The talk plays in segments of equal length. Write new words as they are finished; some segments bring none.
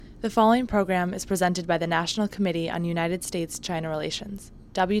The following program is presented by the National Committee on United States-China Relations,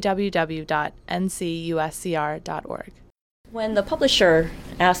 www.ncuscr.org. When the publisher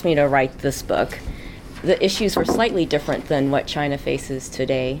asked me to write this book, the issues were slightly different than what China faces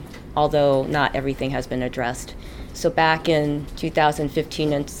today, although not everything has been addressed. So back in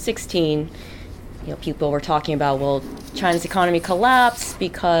 2015 and 16, people were talking about, well, China's economy collapsed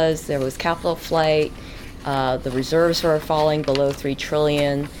because there was capital flight, the reserves were falling below 3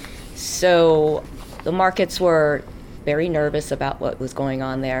 trillion. So the markets were very nervous about what was going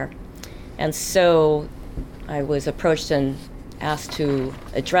on there. And so I was approached and asked to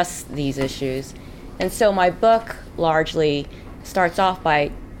address these issues. And so my book largely starts off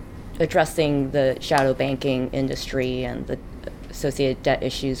by addressing the shadow banking industry and the associated debt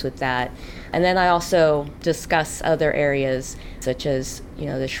issues with that. And then I also discuss other areas such as,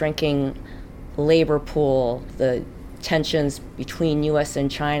 the shrinking labor pool, the tensions between U.S. and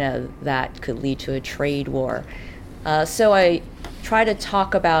China that could lead to a trade war. So I try to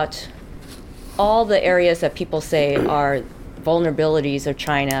talk about all the areas that people say are vulnerabilities of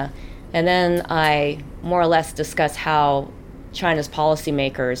China, and then I more or less discuss how China's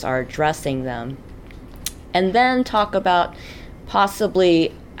policymakers are addressing them, and then talk about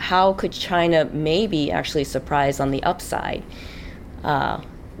possibly how could China maybe actually surprise on the upside,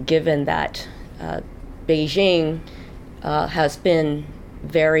 given that Beijing has been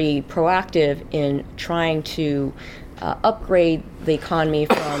very proactive in trying to upgrade the economy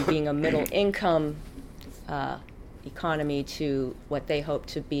from being a middle income economy to what they hope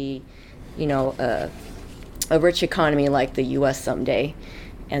to be, a rich economy like the U.S. someday.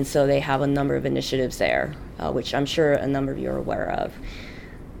 And so they have a number of initiatives there, which I'm sure a number of you are aware of.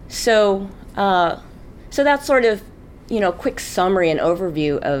 So that's sort of, quick summary and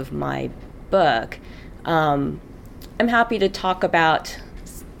overview of my book. I'm happy to talk about,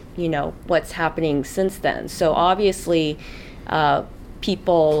 what's happening since then. So obviously,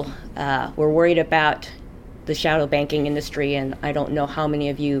 people were worried about the shadow banking industry, and I don't know how many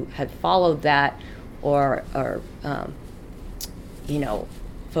of you had followed that, or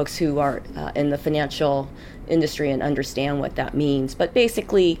folks who are in the financial industry and understand what that means. But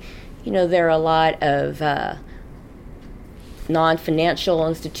basically, there are a lot of non-financial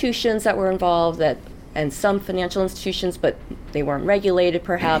institutions that were involved, and some financial institutions, but they weren't regulated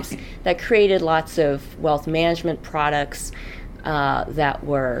perhaps, that created lots of wealth management products that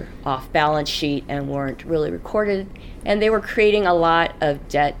were off balance sheet and weren't really recorded, and they were creating a lot of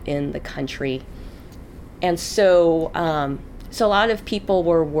debt in the country. And so a lot of people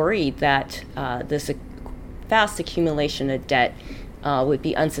were worried that this fast accumulation of debt would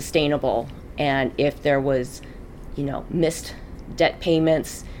be unsustainable, and if there was, missed debt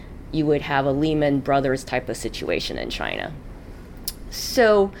payments, you would have a Lehman Brothers type of situation in China.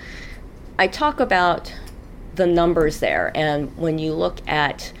 So I talk about the numbers there, and when you look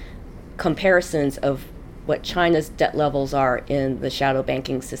at comparisons of what China's debt levels are in the shadow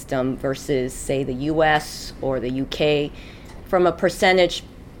banking system versus, say, the U.S. or the U.K., from a percentage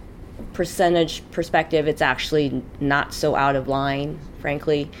perspective, it's actually not so out of line,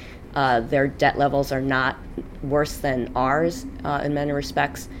 frankly. Their debt levels are not worse than ours in many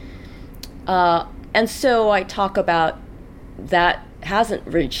respects. And so I talk about that hasn't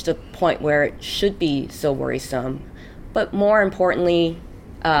reached a point where it should be so worrisome. But more importantly,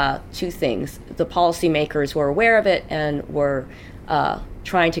 two things. The policymakers were aware of it and were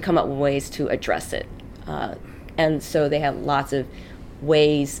trying to come up with ways to address it. And so they had lots of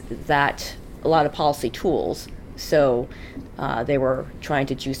ways a lot of policy tools. So they were trying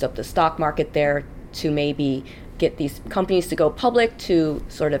to juice up the stock market there to maybe get these companies to go public to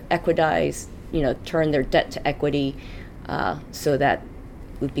sort of equidize, turn their debt to equity. So that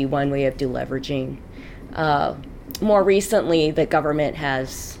would be one way of deleveraging. More recently, the government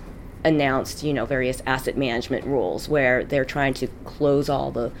has announced, various asset management rules where they're trying to close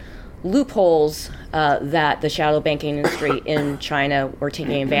all the loopholes that the shadow banking industry in China were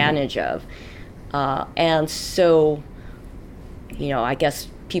taking advantage of. And so, I guess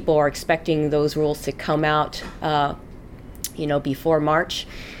people are expecting those rules to come out, before March,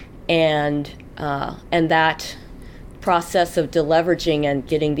 and that process of deleveraging and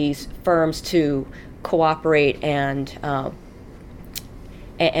getting these firms to cooperate and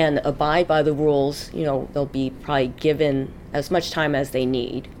abide by the rules, they'll be probably given as much time as they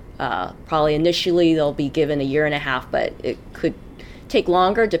need. Probably initially they'll be given 1.5 years, but it could take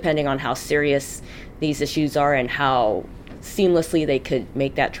longer depending on how serious these issues are and how seamlessly they could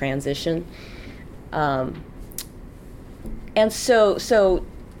make that transition. And so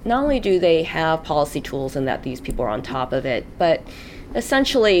not only do they have policy tools and that these people are on top of it, but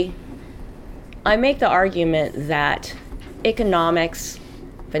essentially, I make the argument that economics,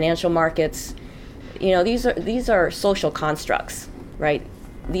 financial markets, these are social constructs, right?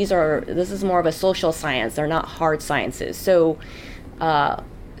 This is more of a social science. They're not hard sciences. So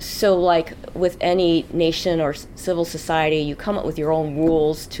like with any nation or civil society, you come up with your own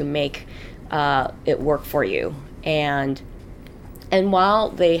rules to make it work for you. And while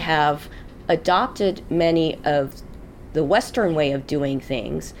they have adopted many of the Western way of doing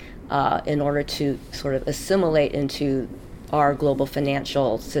things in order to sort of assimilate into our global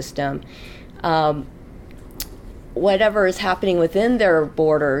financial system, whatever is happening within their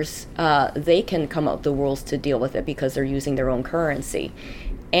borders, they can come up with the rules to deal with it because they're using their own currency.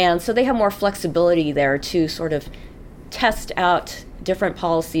 And so they have more flexibility there to sort of test out different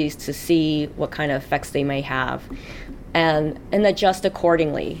policies to see what kind of effects they may have and adjust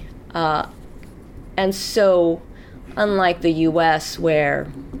accordingly. And so unlike the U.S.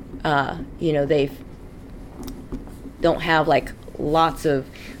 where, they don't have like lots of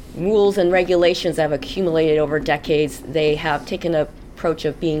rules and regulations that have accumulated over decades, they have taken an approach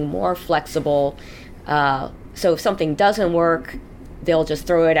of being more flexible. So if something doesn't work, they'll just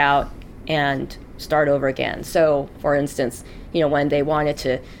throw it out and start over again. So, for instance, when they wanted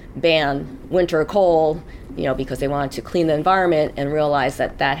to ban winter coal, because they wanted to clean the environment and realized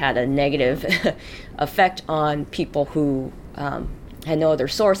that had a negative effect on people who had no other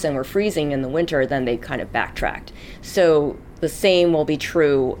source and were freezing in the winter, then they kind of backtracked. So the same will be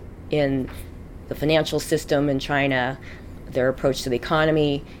true in the financial system in China, their approach to the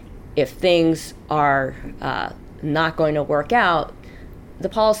economy. If things are not going to work out, the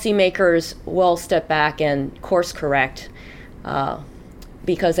policymakers will step back and course correct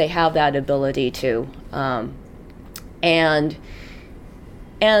because they have that ability to. And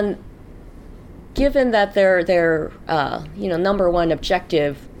given that their number one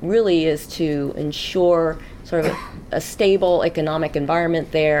objective really is to ensure sort of a stable economic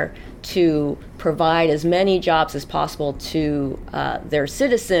environment there, to provide as many jobs as possible to their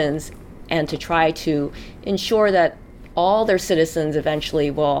citizens, and to try to ensure that all their citizens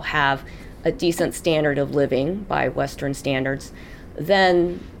eventually will have a decent standard of living by Western standards,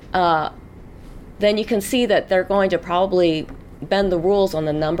 then you can see that they're going to probably bend the rules on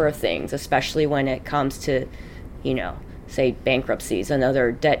a number of things, especially when it comes to, say bankruptcies and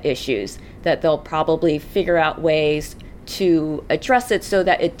other debt issues, that they'll probably figure out ways to address it so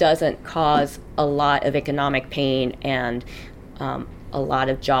that it doesn't cause a lot of economic pain and a lot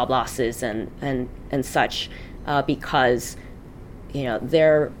of job losses and such, because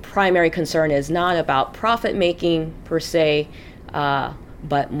their primary concern is not about profit making per se,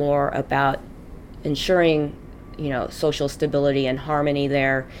 but more about ensuring social stability and harmony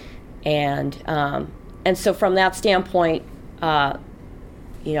there, and so from that standpoint, I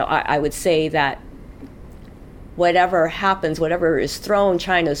would say that whatever happens, whatever is thrown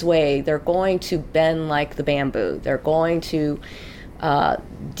China's way, they're going to bend like the bamboo. They're going to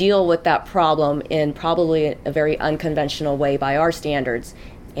deal with that problem in probably a very unconventional way by our standards,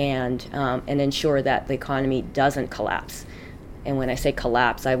 and ensure that the economy doesn't collapse. And when I say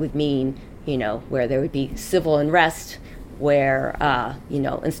collapse, I would mean where there would be civil unrest, where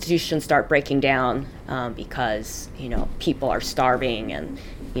institutions start breaking down because people are starving, and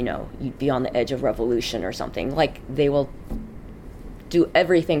you'd be on the edge of revolution or something. Like, they will do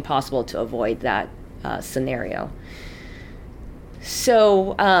everything possible to avoid that scenario.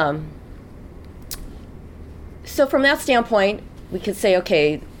 So from that standpoint, we could say,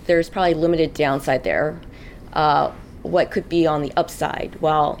 okay, there's probably limited downside there. What could be on the upside?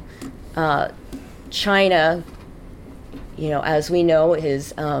 Well, China, as we know,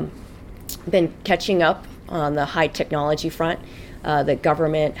 has been catching up on the high technology front. The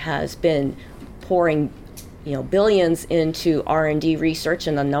government has been pouring, billions into R&D research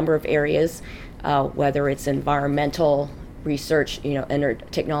in a number of areas, whether it's environmental research,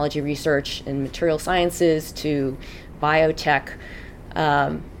 technology research in material sciences to biotech.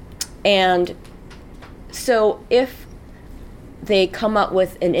 And so if they come up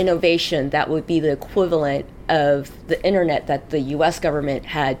with an innovation that would be the equivalent of the internet that the U.S. government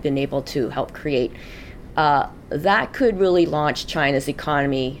had been able to help create, that could really launch China's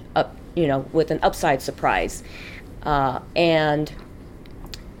economy up, with an upside surprise. And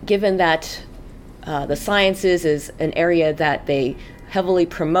given that the sciences is an area that they heavily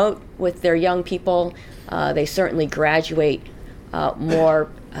promote with their young people, they certainly graduate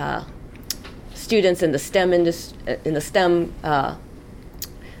more students in the STEM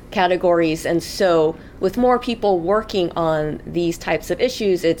categories, and so with more people working on these types of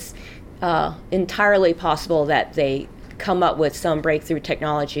issues, it's entirely possible that they come up with some breakthrough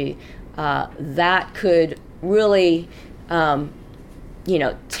technology that could really,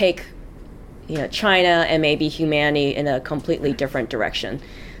 take, China and maybe humanity in a completely different direction.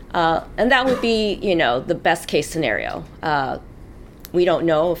 And that would be, the best case scenario. We don't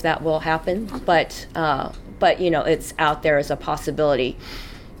know if that will happen, but it's out there as a possibility.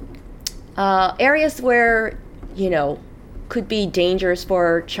 Areas where, could be dangers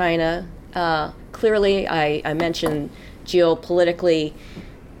for China. Clearly, I mentioned geopolitically,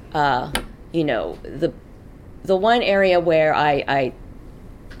 the one area where I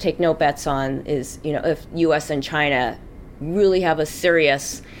take no bets on is, if U.S. and China really have a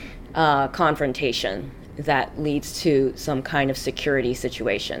serious confrontation that leads to some kind of security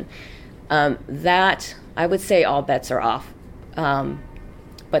situation. That, I would say all bets are off.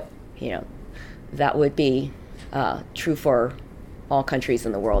 But, that would be true for all countries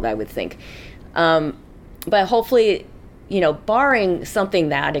in the world, I would think. But hopefully, barring something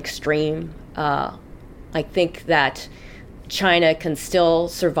that extreme, I think that China can still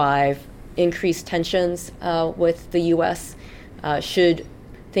survive increased tensions with the U.S. Should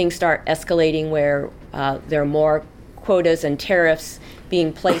things start escalating where there are more quotas and tariffs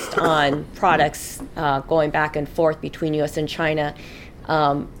being placed on products going back and forth between U.S. and China,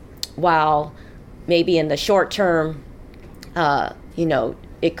 while maybe in the short term,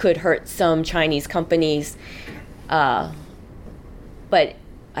 it could hurt some Chinese companies. But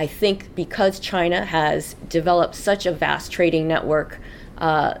I think because China has developed such a vast trading network,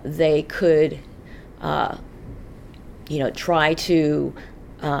 they could, try to,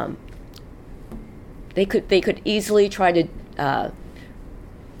 they could easily try to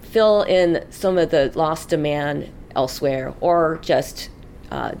fill in some of the lost demand elsewhere, or just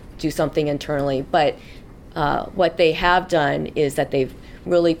do something internally. But what they have done is that they've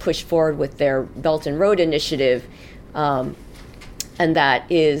really pushed forward with their Belt and Road Initiative, and that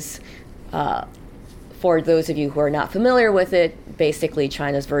is, for those of you who are not familiar with it, basically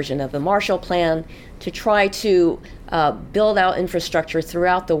China's version of the Marshall Plan to try to build out infrastructure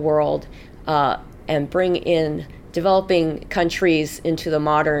throughout the world and bring in developing countries into the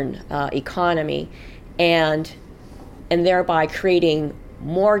modern economy, and thereby creating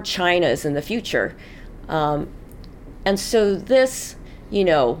more Chinas in the future. And so this,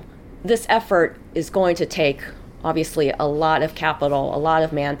 this effort is going to take obviously a lot of capital, a lot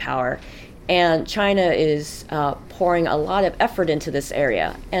of manpower, and China is pouring a lot of effort into this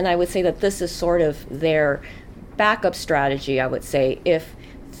area. And I would say that this is sort of their backup strategy, I would say, if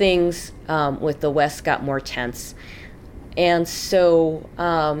things with the West got more tense. And so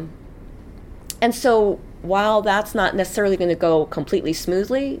while that's not necessarily going to go completely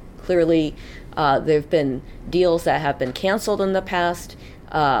smoothly, clearly there have been deals that have been canceled in the past,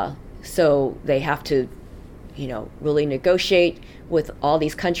 so they have to, really negotiate with all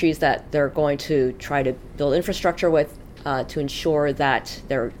these countries that they're going to try to build infrastructure with to ensure that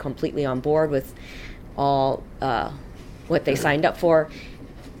they're completely on board with all what they signed up for.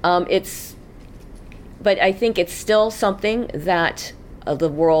 But I think it's still something that the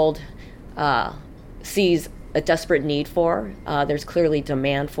world sees a desperate need for. There's clearly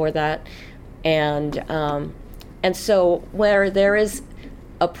demand for that, and so where there is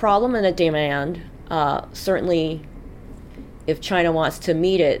a problem and a demand, certainly, if China wants to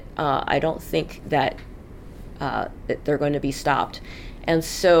meet it, I don't think that they're going to be stopped. And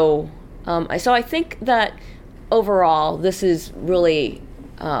so I think that overall, this is really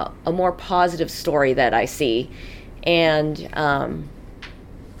a more positive story that I see, and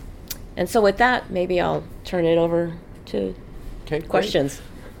so with that, maybe I'll turn it over to questions.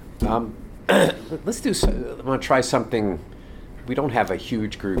 Let's do. I'm going to try something. We don't have a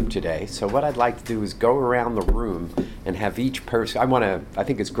huge group today, so what I'd like to do is go around the room and have each person. I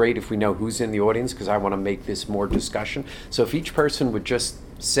think it's great if we know who's in the audience, because I want to make this more discussion. So if each person would just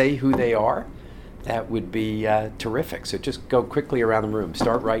say who they are, that would be terrific. So just go quickly around the room.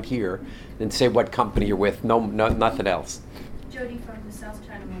 Start right here, and say what company you're with. No, nothing else. Jody from the South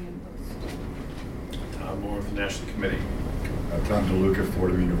China Morning Post. Tom Moore with the National Committee. Tom DeLuca,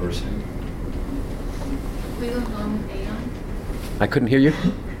 Fordham University. Leela Han with Aon. I couldn't hear you.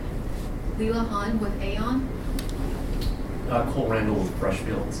 Leela Han with Aon. Cole Randall with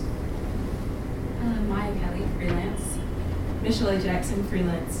Brushfields. Maya Kelly, freelance. Michelle A. Jackson,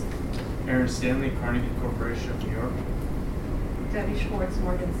 freelance. Aaron Stanley, Carnegie Corporation of New York. Debbie Schwartz,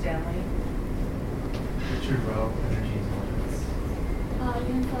 Morgan Stanley. Richard Rowe, Energy Intelligence.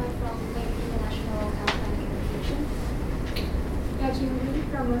 Unified from Maine International Communication. Yajin Lee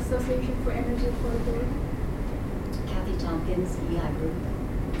from Association for Energy Affordability. Kathy Tompkins, EI Group.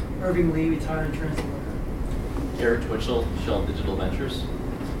 Irving Lee, retired insurance lawyer. Eric Twitchell, Shell Digital Ventures.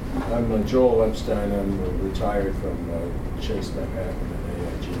 I'm Joel Epstein. I'm retired from Chase Manhattan and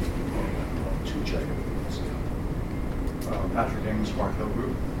AIG, two China universities. Patrick Ings, Mark Hill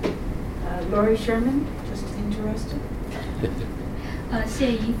Group. Laurie Sherman, just interested.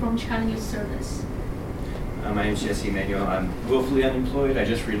 Xie Yi from China News Service. My name is Jesse Emanuel. I'm willfully unemployed. I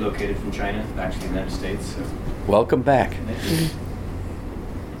just relocated from China back to the United States. So. Welcome back.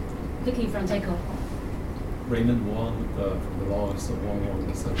 Vicky from Teco. Raymond Wong from the law office of Wong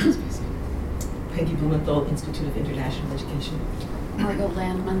Associates, PC. Peggy Blumenthal, Institute of International Education. Margot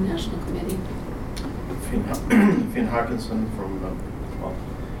Landman, National Committee. Finn Harkinson from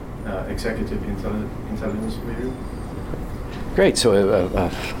Executive Intelligence Review. Great. So a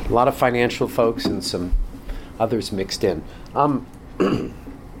lot of financial folks and some others mixed in.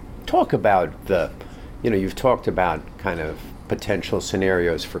 Talk about you've talked about kind of potential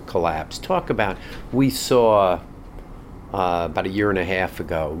scenarios for collapse. Talk about, we saw about a year and a half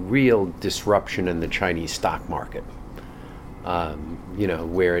ago, real disruption in the Chinese stock market.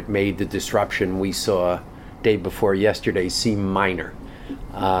 Where it made the disruption we saw day before yesterday seem minor.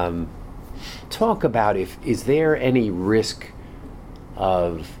 Talk about is there any risk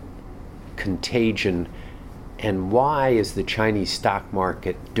of contagion, and why is the Chinese stock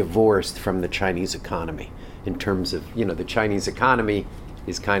market divorced from the Chinese economy in terms of, the Chinese economy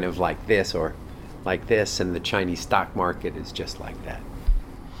is kind of like this or like this, and the Chinese stock market is just like that?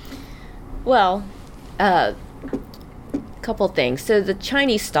 Well, couple things. So the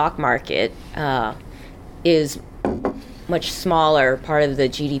Chinese stock market is much smaller part of the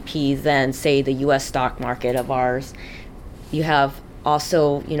GDP than, say, the U.S. stock market of ours. You have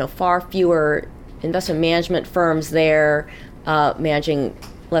also, far fewer investment management firms there, managing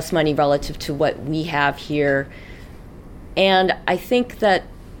less money relative to what we have here. And I think that,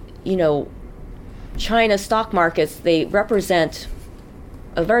 China's stock markets, they represent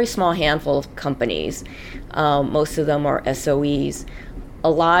a very small handful of companies. Most of them are SOEs. A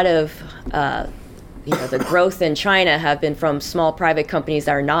lot of the growth in China have been from small private companies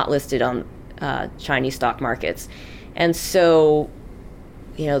that are not listed on Chinese stock markets. And so,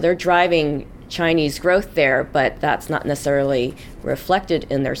 they're driving Chinese growth there, but that's not necessarily reflected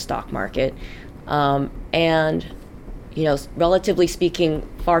in their stock market. And, relatively speaking,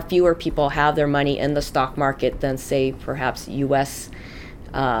 far fewer people have their money in the stock market than, say, perhaps U.S.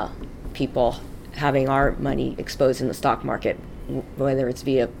 People having our money exposed in the stock market, whether it's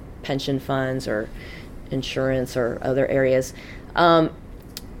via pension funds or insurance or other areas.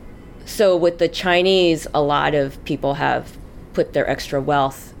 So with the Chinese, a lot of people have put their extra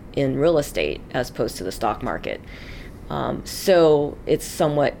wealth in real estate as opposed to the stock market. So it's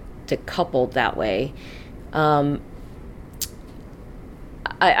somewhat decoupled that way.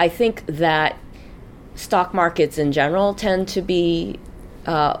 I think that stock markets in general tend to be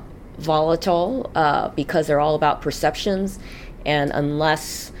volatile because they're all about perceptions, and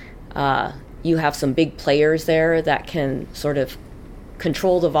unless you have some big players there that can sort of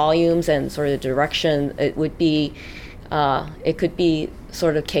control the volumes and sort of the direction, it could be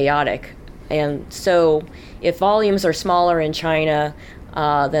sort of chaotic. And so if volumes are smaller in China,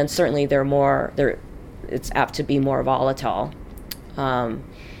 then certainly it's apt to be more volatile. And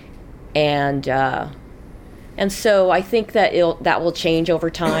so I think that that will change over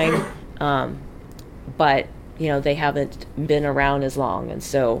time, but they haven't been around as long, and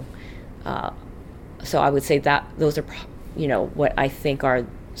so I would say that those are what I think are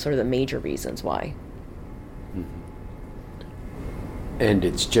sort of the major reasons why. Mm-hmm. And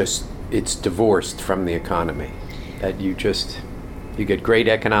it's divorced from the economy. That you get great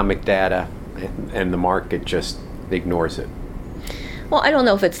economic data, and the market just ignores it. Well, I don't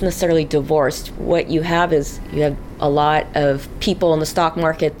know if it's necessarily divorced. What you have is you have a lot of people in the stock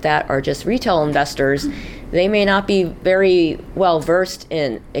market that are just retail investors. They may not be very well versed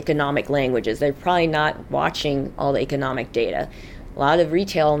in economic languages. They're probably not watching all the economic data. A lot of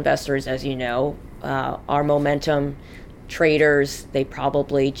retail investors, as you know, are momentum traders. They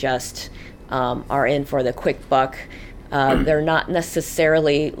probably just are in for the quick buck. They're not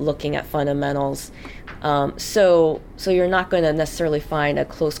necessarily looking at fundamentals. So you're not going to necessarily find a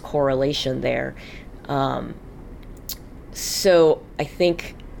close correlation there. So I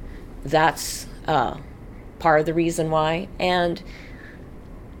think that's part of the reason why. And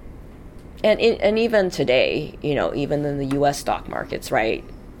even today, even in the U.S. stock markets, right?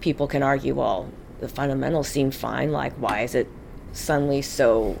 People can argue, well, the fundamentals seem fine. Like, why is it suddenly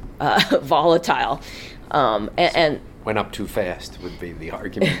so volatile? And went up too fast would be the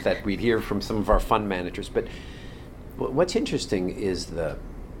argument that we'd hear from some of our fund managers. But what's interesting is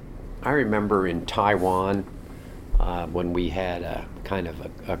I remember in Taiwan when we had a kind of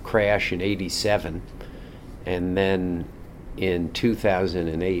a crash in '87, and then in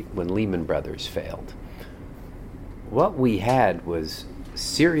 2008 when Lehman Brothers failed. What we had was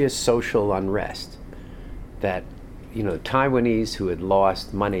serious social unrest that, Taiwanese who had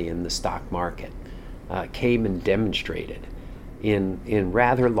lost money in the stock market came and demonstrated in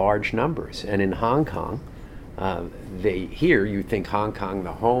rather large numbers. And in Hong Kong, you think Hong Kong,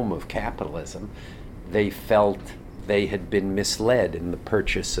 the home of capitalism, they felt they had been misled in the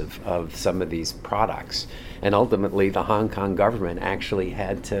purchase of some of these products. And ultimately, the Hong Kong government actually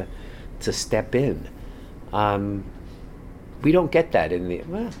had to step in. We don't get that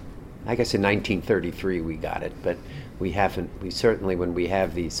I guess in 1933 we got it, but we certainly, when we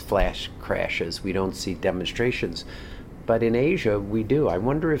have these flash crashes, we don't see demonstrations. But in Asia, we do. I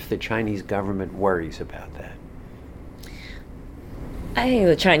wonder if the Chinese government worries about that. I think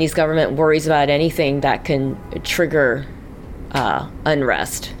the Chinese government worries about anything that can trigger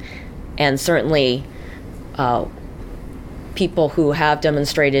unrest. And certainly people who have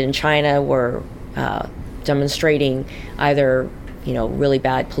demonstrated in China were demonstrating either really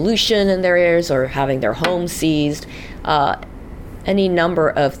bad pollution in their areas or having their homes seized, any number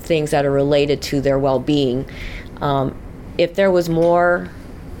of things that are related to their well-being. If there was more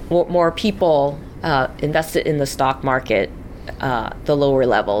people invested in the stock market, the lower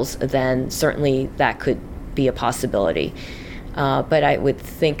levels, then certainly that could be a possibility. But I would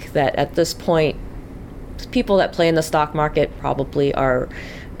think that at this point, people that play in the stock market probably are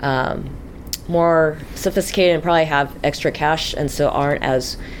more sophisticated and probably have extra cash, and so aren't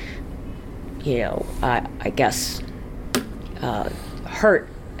as, I guess, hurt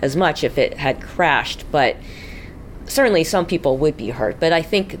as much if it had crashed. But certainly some people would be hurt. But I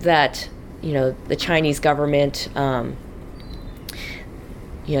think that, the Chinese government,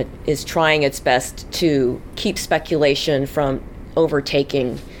 is trying its best to keep speculation from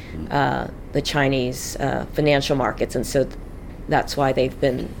overtaking the Chinese financial markets, and so that's why they've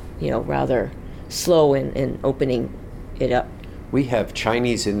been, rather slow in opening it up. We have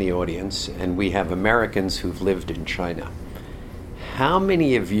Chinese in the audience, and we have Americans who've lived in China. How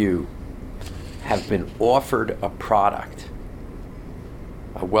many of you have been offered a product,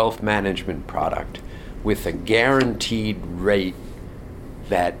 a wealth management product, with a guaranteed rate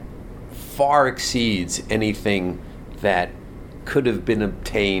that far exceeds anything that could have been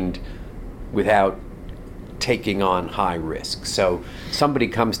obtained without taking on high risk? So somebody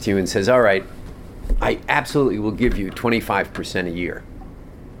comes to you and says, all right, I absolutely will give you 25% a year.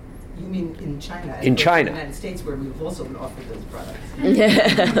 You mean in China? In China. In the United States, where we've also been offered those products.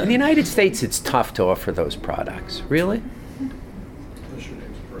 In the United States, it's tough to offer those products. Really?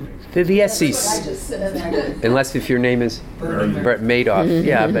 The SEC. Unless if your name is Madoff.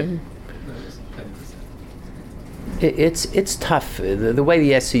 Yeah, but it's tough. The way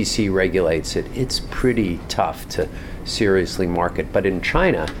the SEC regulates it, it's pretty tough to seriously market. But in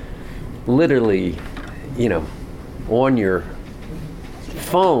China, literally, on your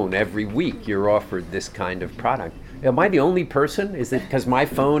phone every week, you're offered this kind of product. Am I the only person? Is it because my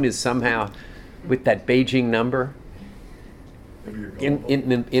phone is somehow with that Beijing number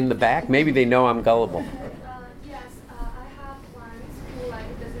in the back? Maybe they know I'm gullible. Yes, I have clients who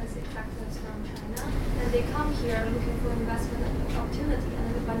like business executives from China, and they come here looking for investment opportunity.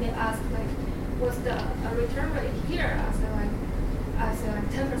 And when they ask what's the return rate here, I say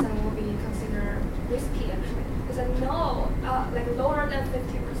 10% will be considered risky actually. They said no, lower than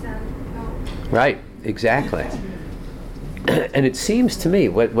 50%, no. Right, exactly. And it seems to me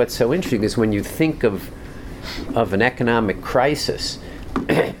what's so interesting is when you think of an economic crisis,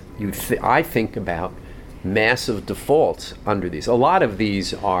 I think about massive defaults under these. A lot of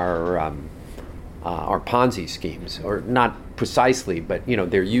these are Ponzi schemes, or not precisely, but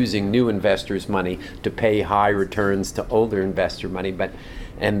they're using new investors' money to pay high returns to older investor money.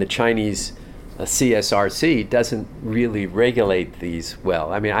 And the Chinese CSRC doesn't really regulate these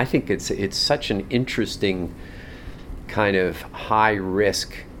well. I mean, I think it's such an interesting kind of high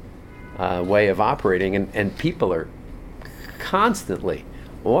risk way of operating, and people are constantly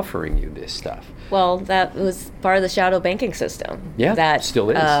offering you this stuff. Well, that was part of the shadow banking system. Yeah, that still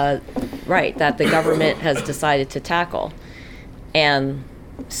is. Right, that the government has decided to tackle. And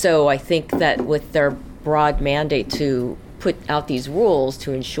so I think that with their broad mandate to put out these rules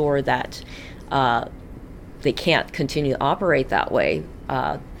to ensure that they can't continue to operate that way,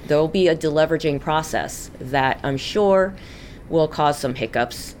 there will be a deleveraging process that I'm sure will cause some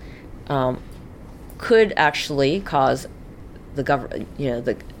hiccups, could actually cause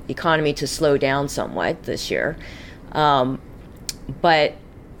the economy to slow down somewhat this year. But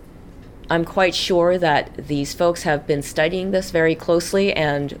I'm quite sure that these folks have been studying this very closely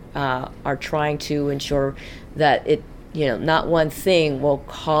and are trying to ensure that not one thing will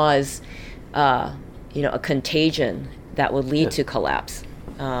cause a contagion that would lead to collapse,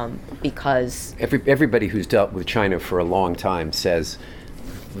 because everybody who's dealt with China for a long time says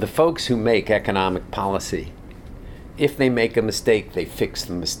the folks who make economic policy, if they make a mistake, they fix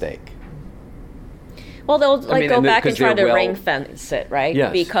the mistake. Well, they'll go back and try to ring fence it, right?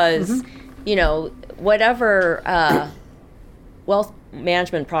 Yes. Because whatever wealth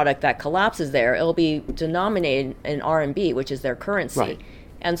management product that collapses there, it'll be denominated in RMB, which is their currency. Right.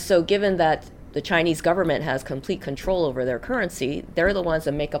 And so given that the Chinese government has complete control over their currency, they're the ones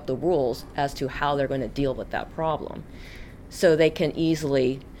that make up the rules as to how they're going to deal with that problem. So they can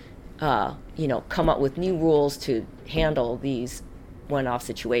easily, come up with new rules to handle these one-off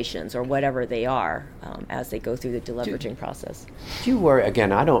situations or whatever they are as they go through the deleveraging process. Do you worry,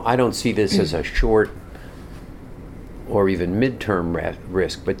 again, I don't see this as a short or even midterm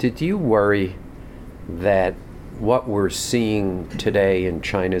risk, but did you worry that what we're seeing today in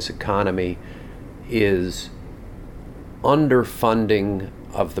China's economy is underfunding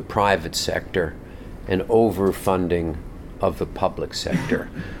of the private sector and overfunding of the public sector?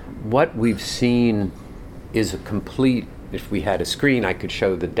 What we've seen is a complete, if we had a screen I could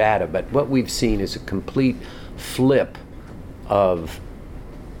show the data, but what we've seen is a complete flip of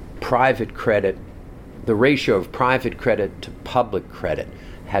private credit. The ratio of private credit to public credit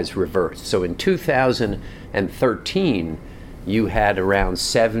has reversed. So in 2013, you had around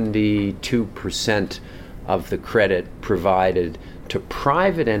 72% of the credit provided to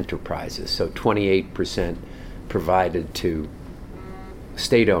private enterprises, so 28% provided to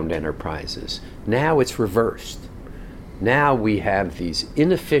state-owned enterprises. Now it's reversed. Now we have these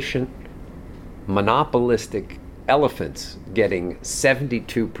inefficient, monopolistic elephants getting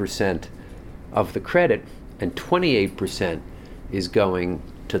 72% of the credit, and 28% is going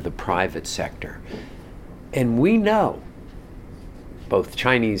to the private sector. And we know, both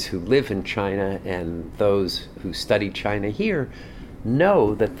Chinese who live in China and those who study China here,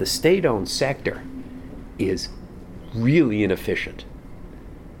 know that the state-owned sector is really inefficient.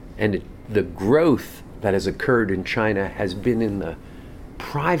 And the growth that has occurred in China has been in the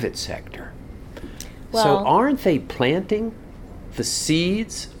private sector. So aren't they planting the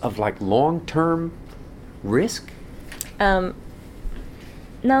seeds of long-term risk? No,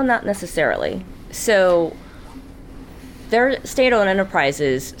 not necessarily. So there are state-owned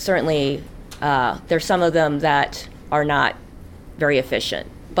enterprises, certainly there's some of them that are not very efficient.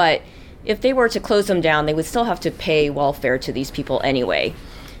 But if they were to close them down, they would still have to pay welfare to these people anyway.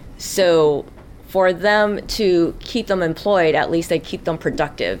 So for them to keep them employed, at least they keep them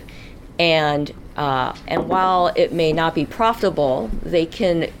productive. And while it may not be profitable, they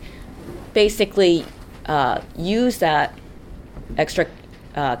can basically use that extra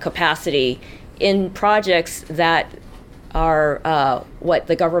capacity in projects that are what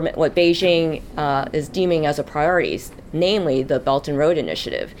Beijing is deeming as a priority, namely the Belt and Road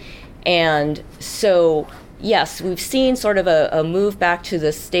Initiative. And so, yes, we've seen sort of a move back to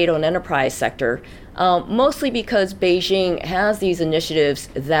the state-owned enterprise sector, mostly because Beijing has these initiatives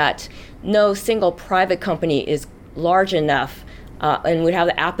that no single private company is large enough and would have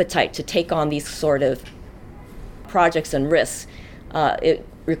the appetite to take on these sort of projects and risks. It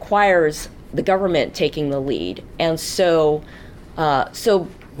requires the government taking the lead, and so essentially,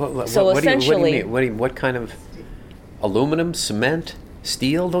 what do you mean? What kind of aluminum, cement,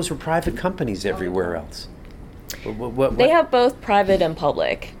 steel? Those are private companies everywhere else. They have both private and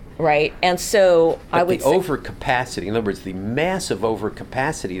public, right? And so I would say overcapacity, in other words, the massive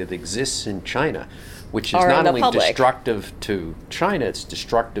overcapacity that exists in China, which is not only destructive to China, it's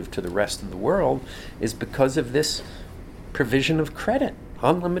destructive to the rest of the world, is because of this provision of credit,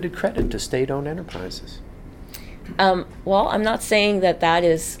 unlimited credit to state-owned enterprises. Well, I'm not saying that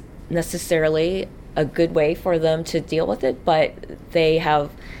is necessarily a good way for them to deal with it, but they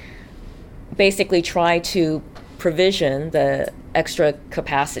have basically tried to provision the extra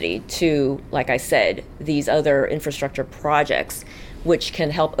capacity to, like I said, these other infrastructure projects, which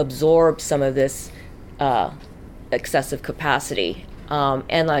can help absorb some of this excessive capacity.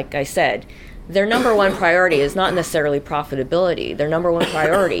 And like I said, their number one priority is not necessarily profitability. Their number one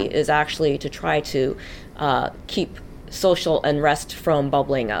priority is actually to try to keep social unrest from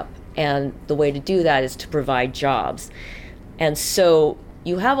bubbling up. And the way to do that is to provide jobs. And so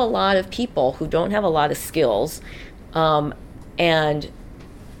you have a lot of people who don't have a lot of skills. And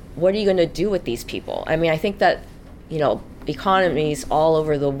what are you going to do with these people? I mean, I think that, economies all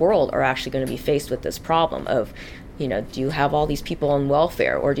over the world are actually going to be faced with this problem of, do you have all these people on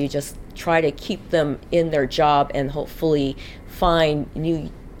welfare, or do you just try to keep them in their job and hopefully find new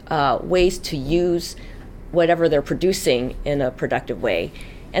ways to use whatever they're producing in a productive way.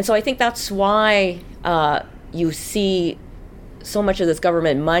 And so I think that's why you see so much of this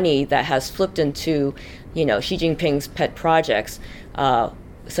government money that has flipped into, Xi Jinping's pet projects,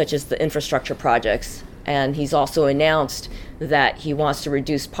 such as the infrastructure projects. And he's also announced that he wants to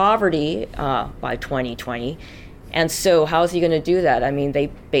reduce poverty by 2020. And so how is he going to do that? I mean,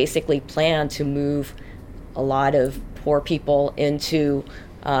 they basically plan to move a lot of poor people into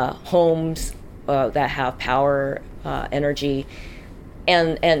homes that have power, energy,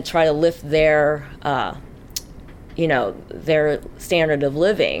 and try to lift their their standard of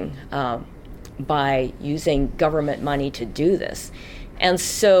living by using government money to do this. And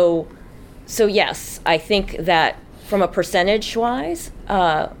so yes, I think that from a percentage-wise,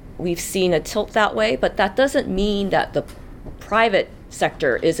 we've seen a tilt that way, but that doesn't mean that the private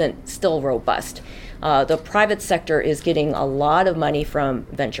sector isn't still robust. The private sector is getting a lot of money from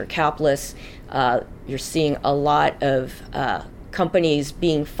venture capitalists. You're seeing a lot of companies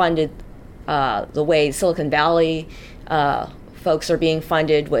being funded the way Silicon Valley folks are being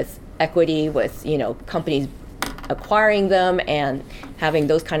funded, with equity, with companies acquiring them and having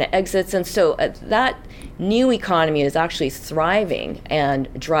those kind of exits. And so that new economy is actually thriving and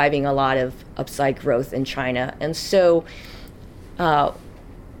driving a lot of upside growth in China. And so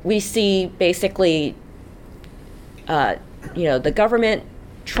we see basically the government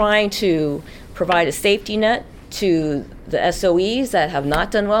trying to provide a safety net to the SOEs that have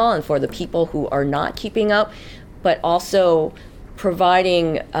not done well and for the people who are not keeping up, but also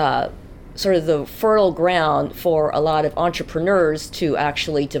providing sort of the fertile ground for a lot of entrepreneurs to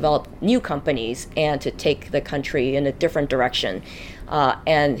actually develop new companies and to take the country in a different direction.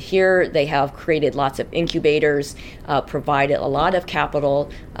 And here they have created lots of incubators, provided a lot of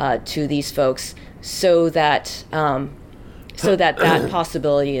capital to these folks so that that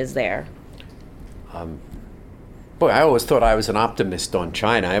possibility is there. Boy, I always thought I was an optimist on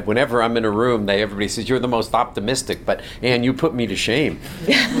China. Whenever I'm in a room, everybody says, you're the most optimistic, but Anne, you put me to shame.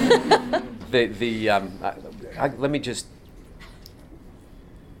 Let me just,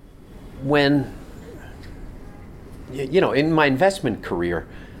 when, in my investment career,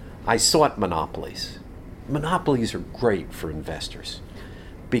 I sought monopolies. Monopolies are great for investors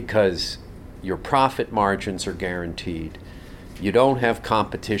because your profit margins are guaranteed. You don't have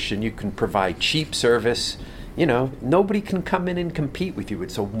competition. You can provide cheap service. Nobody can come in and compete with you.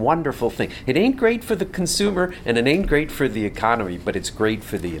 It's a wonderful thing. It ain't great for the consumer and it ain't great for the economy, but it's great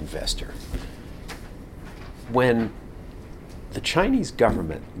for the investor. When the Chinese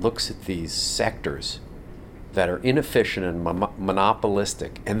government looks at these sectors that are inefficient and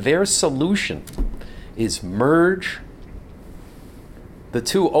monopolistic, and their solution is merge the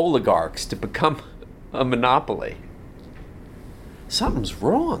two oligarchs to become a monopoly, something's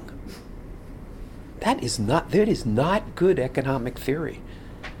wrong. That is not good economic theory.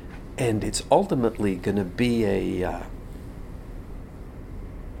 And it's ultimately going to be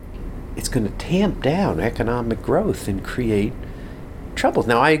it's going to tamp down economic growth and create trouble.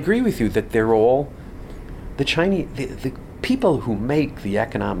 Now, I agree with you that they're all, the people who make the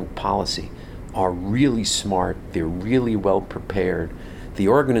economic policy are really smart, they're really well prepared. The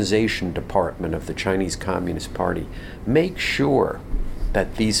organization department of the Chinese Communist Party makes sure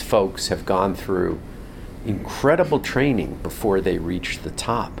that these folks have gone through incredible training before they reach the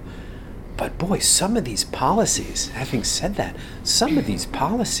top. But boy, some of these policies, having said that, some of these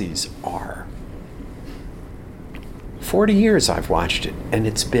policies are 40 years I've watched it, and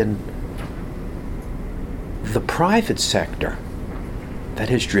it's been the private sector that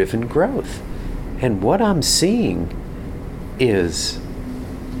has driven growth. And what I'm seeing is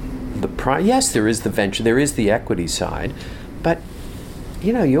yes, there is the venture, there is the equity side, but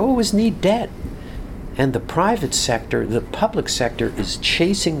you always need debt. And the private sector, the public sector is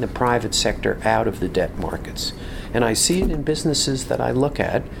chasing the private sector out of the debt markets. And I see it in businesses that I look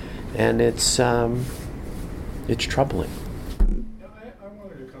at, and it's troubling. I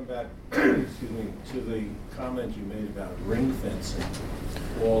wanted to come back to the comment you made about ring fencing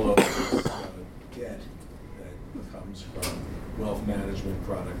all of this debt that comes from wealth management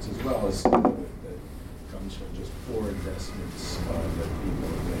products, as well as that comes from just poor investments that people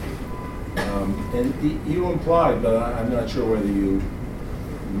have made. And you implied, but I'm not sure whether you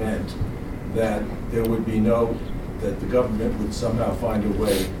meant, that there would be that the government would somehow find a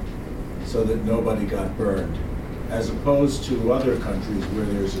way so that nobody got burned, as opposed to other countries where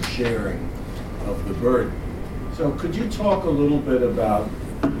there's a sharing of the burden. So could you talk a little bit about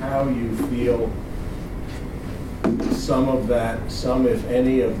how you feel some if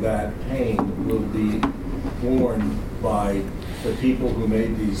any of that pain will be borne by the people who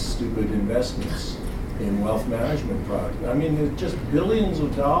made these stupid investments in wealth management products. I mean, there's just billions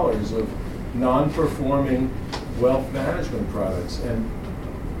of dollars of non-performing wealth management products. And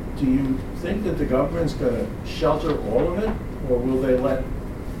do you think that the government's going to shelter all of it, or will they let,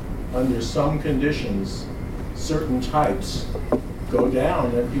 under some conditions, certain types go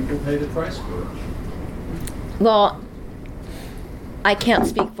down and people pay the price for it? Well, I can't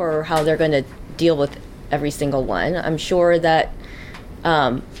speak for how they're going to deal with every single one. I'm sure that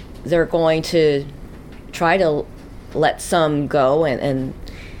they're going to try to let some go, and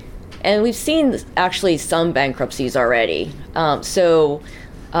we've seen actually some bankruptcies already. So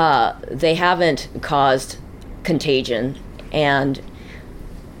they haven't caused contagion, and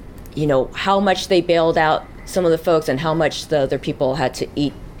how much they bailed out some of the folks and how much the other people had to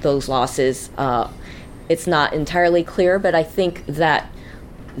eat those losses, it's not entirely clear, but I think that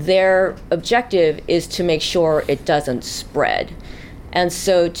their objective is to make sure it doesn't spread. And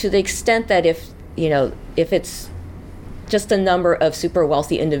so to the extent that if it's just a number of super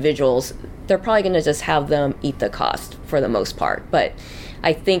wealthy individuals, they're probably going to just have them eat the cost for the most part. But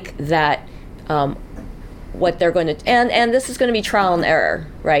I think that what they're going to, and this is going to be trial and error,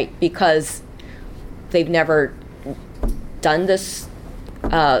 right? Because they've never done this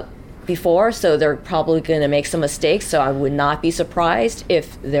before, so they're probably going to make some mistakes. So I would not be surprised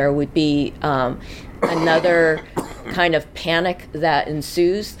if there would be another kind of panic that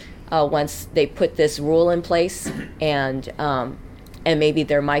ensues once they put this rule in place, and maybe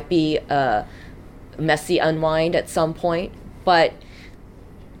there might be a messy unwind at some point. But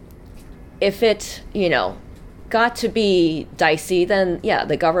if it, got to be dicey, then yeah,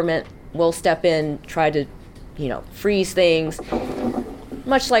 the government will step in, try to, freeze things.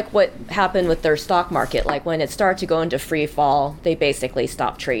 Much like what happened with their stock market, like when it started to go into free fall, they basically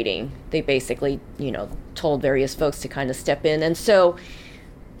stopped trading. They basically, told various folks to kind of step in. And so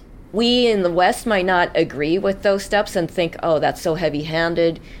we in the West might not agree with those steps and think, oh, that's so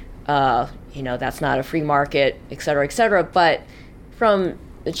heavy-handed, that's not a free market, et cetera, et cetera. But from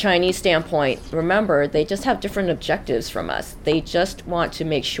the Chinese standpoint, remember, they just have different objectives from us. They just want to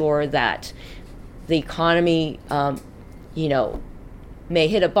make sure that the economy, may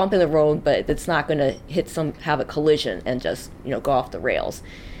hit a bump in the road, but it's not going to have a collision and just, go off the rails.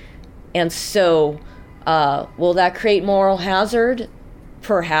 And so will that create moral hazard?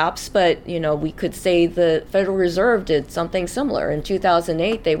 Perhaps, but, we could say the Federal Reserve did something similar. In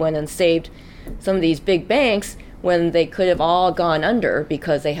 2008, they went and saved some of these big banks when they could have all gone under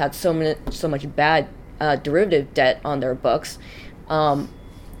because they had so much bad derivative debt on their books,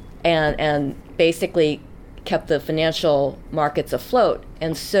 and basically kept the financial markets afloat.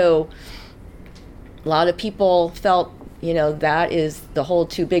 And so a lot of people felt, that is the whole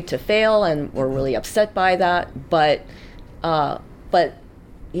too big to fail, and were really upset by that. But the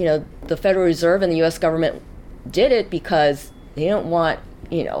Federal Reserve and the U.S. government did it because they don't want,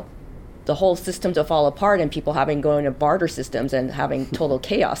 the whole system to fall apart and people having to go into barter systems and having total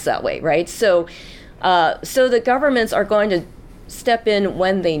chaos that way, right? So the governments are going to step in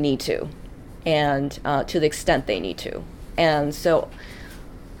when they need to, and to the extent they need to. And so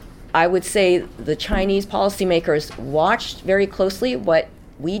I would say the Chinese policymakers watched very closely what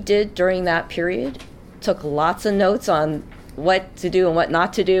we did during that period, took lots of notes on what to do and what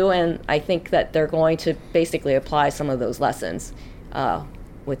not to do, and I think that they're going to basically apply some of those lessons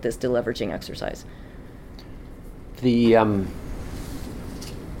with this deleveraging exercise. The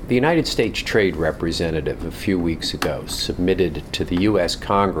United States Trade Representative a few weeks ago submitted to the U.S.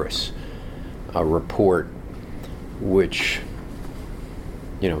 Congress a report which,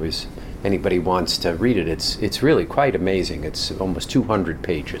 is, anybody wants to read it, it's really quite amazing. It's almost 200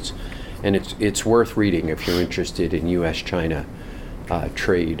 pages, and it's worth reading if you're interested in U.S. China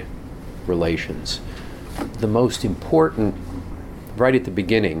trade relations. The most important, right at the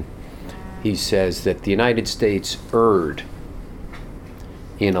beginning, he says that the United States erred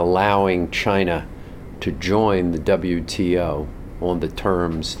in allowing China to join the WTO on the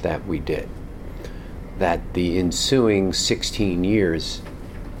terms that we did. That the ensuing 16 years,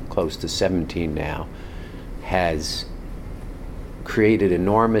 close to 17 now, has created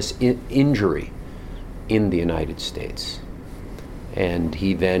enormous injury in the United States. And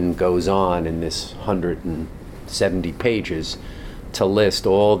he then goes on in this 170 pages to list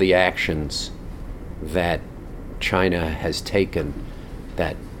all the actions that China has taken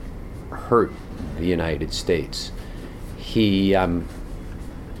that hurt the United States. He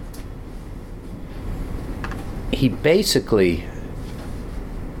basically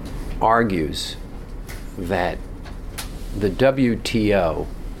argues that the WTO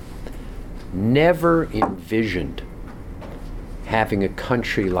never envisioned having a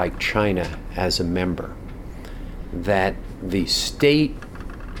country like China as a member, that the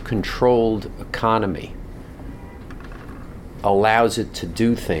state-controlled economy allows it to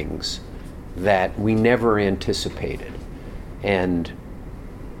do things that we never anticipated. And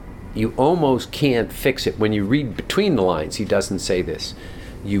you almost can't fix it. When you read between the lines, he doesn't say this.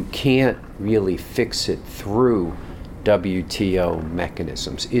 You can't really fix it through WTO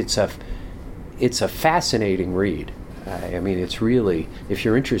mechanisms. It's a fascinating read. I mean, it's really, if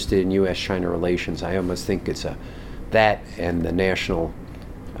you're interested in U.S. China relations, I almost think it's that and the national,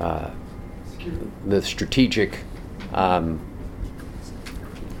 the strategic, the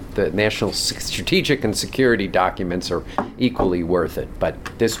national strategic and security documents are equally worth it, but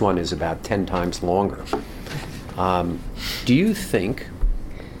this one is about 10 times longer. Do you think,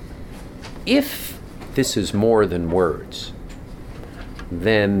 if this is more than words,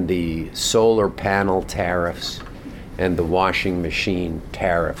 then the solar panel tariffs and the washing machine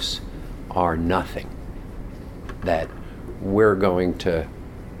tariffs are nothing, that we're going to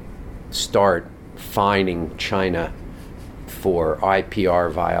start fining China for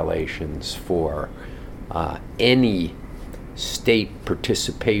IPR violations, for any state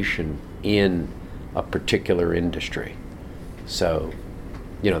participation in a particular industry? So,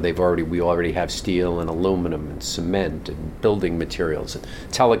 we already have steel and aluminum and cement and building materials and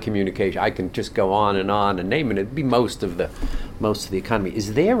telecommunication. I can just go on and name it. It'd be most of the economy.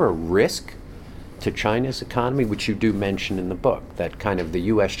 Is there a risk to China's economy, which you do mention in the book, that kind of the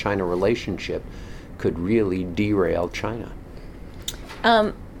U.S. China relationship could really derail China?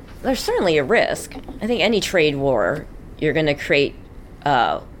 There's certainly a risk. I think any trade war, you're going to create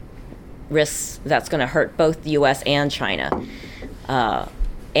risks that's going to hurt both the U.S. and China.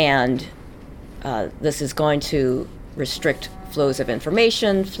 And this is going to restrict flows of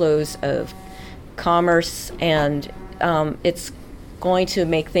information, flows of commerce, and it's going to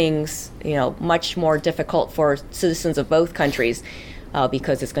make things, much more difficult for citizens of both countries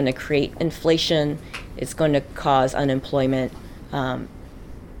because it's going to create inflation, it's going to cause unemployment.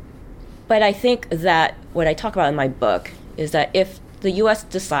 But I think that what I talk about in my book is that if the U.S.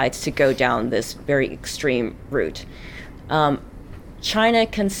 decides to go down this very extreme route, China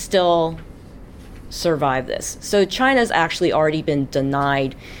can still survive this. So China's actually already been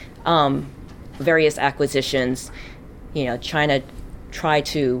denied various acquisitions. China tried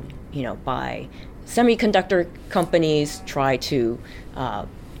to, buy semiconductor companies, try to,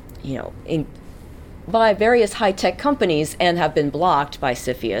 buy various high-tech companies and have been blocked by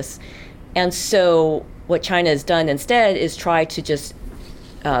CFIUS. And so what China has done instead is try to just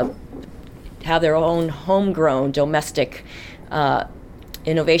have their own homegrown domestic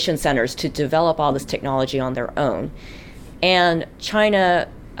innovation centers to develop all this technology on their own. And China,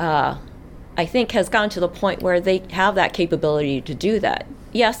 I think, has gotten to the point where they have that capability to do that.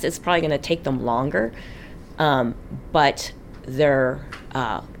 Yes, it's probably going to take them longer, but they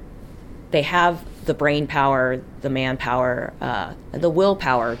have the brain power, the manpower, the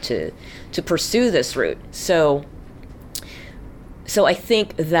willpower to pursue this route. So I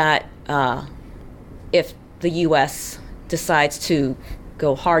think that if the U.S. decides to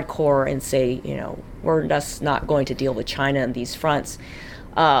go hardcore and say, we're just not going to deal with China on these fronts,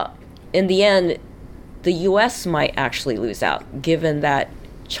 in the end, the U.S. might actually lose out, given that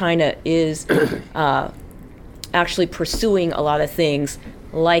China is actually pursuing a lot of things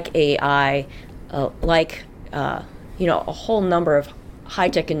like AI, like a whole number of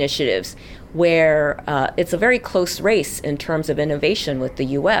high-tech initiatives where it's a very close race in terms of innovation with the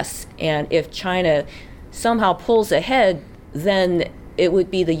U.S. And if China somehow pulls ahead, then it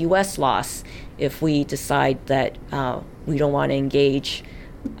would be the U.S. loss if we decide that we don't want to engage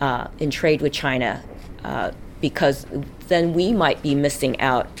in trade with China, because then we might be missing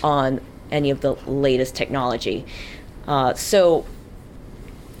out on any of the latest technology. So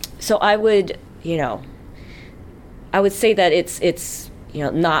I would, I would say that it's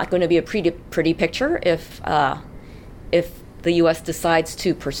not going to be a pretty picture if the U.S. decides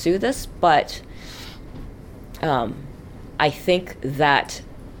to pursue this, but I think that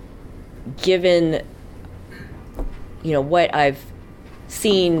given what I've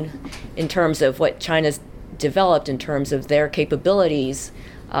seen in terms of what China's developed in terms of their capabilities,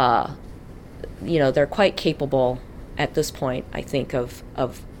 they're quite capable at this point, I think, of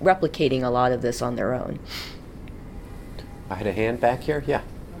replicating a lot of this on their own. I had a hand back here. Yeah.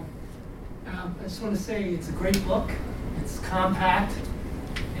 I just want to say it's a great book. It's compact,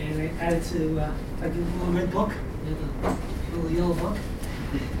 and I added to the little red book, the little yellow book.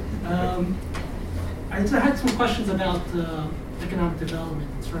 I just had some questions about economic development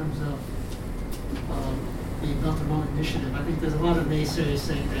in terms of the Belt and Road Initiative. I think there's a lot of naysayers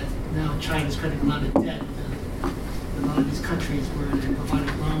saying that now China's creating a lot of debt in a lot of these countries where they're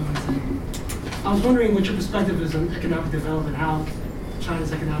providing loans. And I was wondering what your perspective is on economic development, how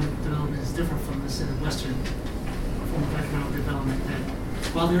China's economic development is different from this in Western form of economic development. That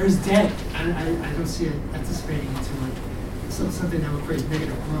while there is debt, I don't see it anticipating into like something that would create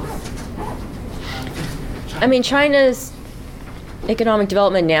negative growth. I mean, China's economic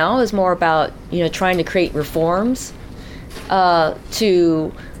development now is more about trying to create reforms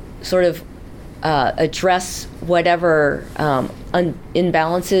to sort of address whatever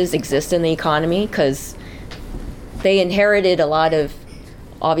imbalances exist in the economy, because they inherited a lot of,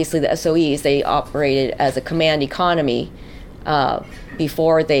 obviously, the SOEs. They operated as a command economy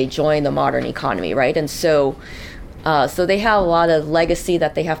before they joined the modern economy, right? And so they have a lot of legacy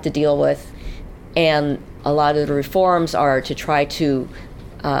that they have to deal with, and a lot of the reforms are to try to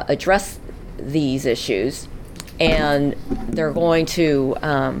address these issues, and they're going to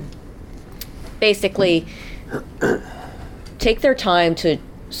basically take their time to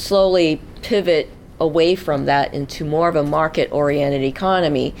slowly pivot away from that into more of a market-oriented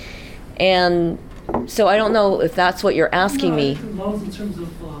economy. And so I don't know if that's what you're asking me. Loans in terms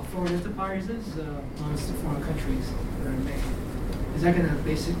of foreign enterprises, loans to foreign countries that are made. Is that going to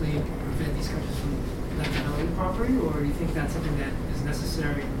basically prevent these countries from not developing properly, or do you think that's something that is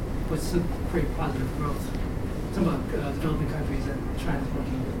necessary but still create positive growth? Some about developing countries that China's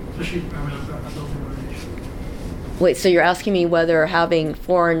working, especially around adult innovation. Wait, so you're asking me whether having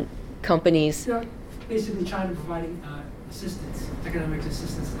foreign companies... Basically China providing assistance, economic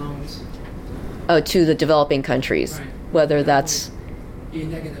assistance loans. To the developing countries, right. Whether that's be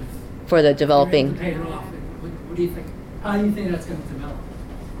negative for the developing. To pay it off. What do you think? How do you think that's going to develop?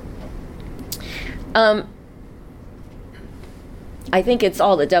 I think it's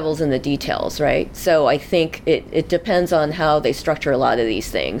all the devil's in the details, right? So I think it depends on how they structure a lot of these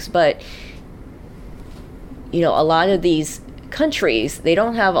things. But a lot of these countries, they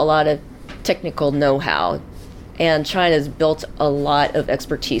don't have a lot of technical know-how, and China's built a lot of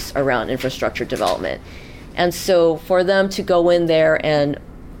expertise around infrastructure development. And so for them to go in there and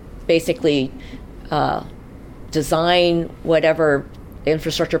basically design whatever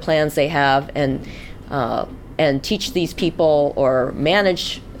infrastructure plans they have and teach these people or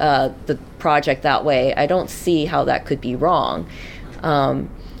manage the project that way, I don't see how that could be wrong.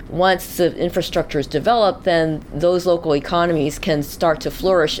 Once the infrastructure is developed, then those local economies can start to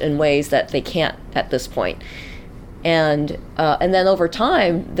flourish in ways that they can't at this point. And then over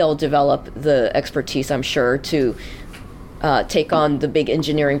time, they'll develop the expertise, I'm sure, to take on the big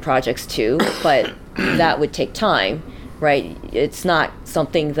engineering projects too, but that would take time, right? It's not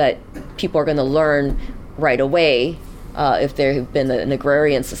something that people are going to learn right away if they've been an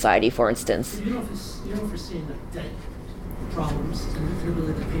agrarian society, for instance. You don't foresee the debt problems and the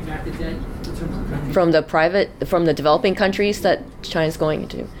ability to pay back the debt in terms of from the developing countries that China's going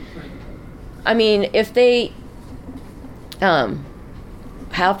into. Right. I mean, if they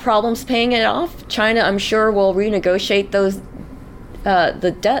have problems paying it off, China, I'm sure, will renegotiate those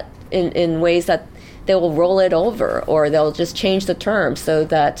the debt in ways that they will roll it over, or they'll just change the terms so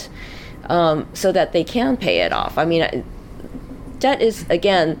that they can pay it off. I mean, debt is,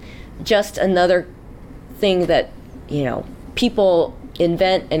 again, just another thing that people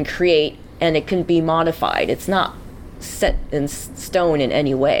invent and create, and it can be modified. It's not set in stone in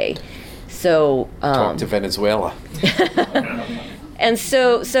any way. So talk to Venezuela. And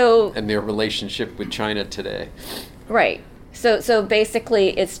so and their relationship with China today. Right. So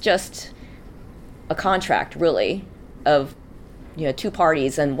basically, it's just a contract, really, of two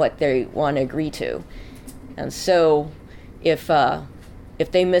parties and what they want to agree to. And so if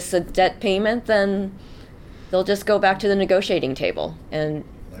they miss a debt payment, then they'll just go back to the negotiating table and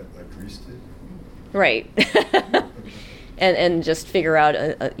like Greece did. Right. and just figure out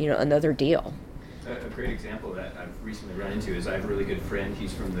another deal. A great example that I've recently run into is I have a really good friend.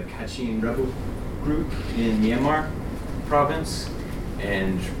 He's from the Kachin rebel group in Myanmar province,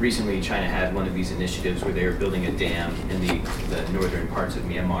 and recently China had one of these initiatives where they were building a dam in the northern parts of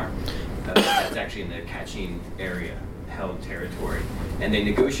Myanmar. That's actually in the Kachin area, held territory, and they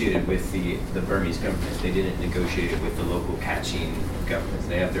negotiated with the Burmese government. They didn't negotiate it with the local Kachin governments.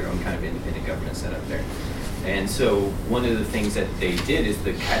 They have their own kind of independent government set up there. And so one of the things that they did is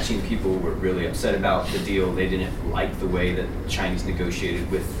the Kachin people were really upset about the deal. They didn't like the way that Chinese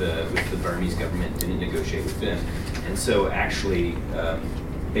negotiated with the Burmese government, didn't negotiate with them. And so actually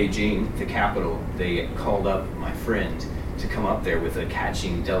Beijing, the capital, they called up my friend to come up there with a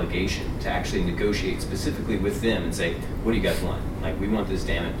catching delegation to actually negotiate specifically with them and say, what do you guys want? Like, we want this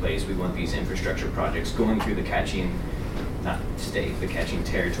dam in place, we want these infrastructure projects going through the catching, not state, the catching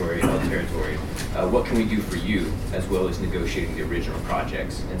territory, what can we do for you, as well as negotiating the original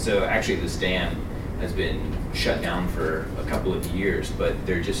projects. And so actually this dam has been shut down for a couple of years, but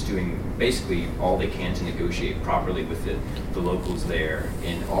they're just doing basically all they can to negotiate properly with the locals there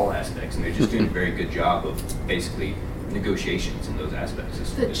in all aspects, and they're just doing a very good job of basically negotiations in those aspects.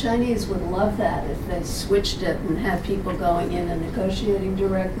 The Chinese would love that if they switched it and had people going in and negotiating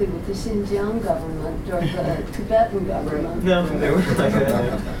directly with the Xinjiang government or the Tibetan government. No, they weren't like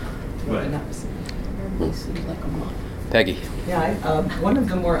that. But Peggy. Yeah, one of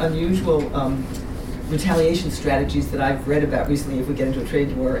the more unusual retaliation strategies that I've read about recently, if we get into a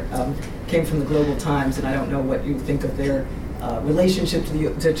trade war, came from the Global Times, and I don't know what you think of their relationship to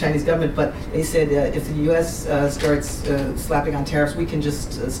the Chinese government, but they said if the U.S. Starts slapping on tariffs, we can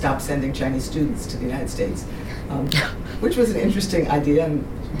just stop sending Chinese students to the United States, which was an interesting idea and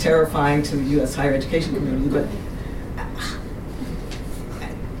terrifying to the U.S. higher education community. But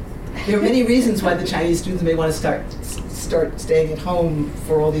there are many reasons why the Chinese students may want to start staying at home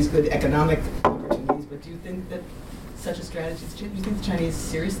for all these good economic opportunities. But do you think that such a strategy? Do you think the Chinese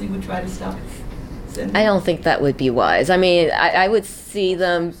seriously would try to stop sending? I don't think that would be wise. I mean, I would see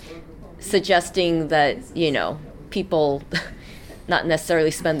them suggesting that, people not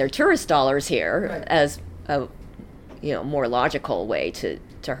necessarily spend their tourist dollars here as a, more logical way to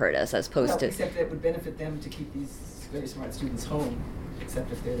hurt us as opposed to... Except that it would benefit them to keep these very smart students home,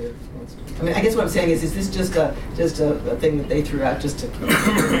 except if they're their own students. I mean, I guess what I'm saying is this just a thing that they threw out just to keep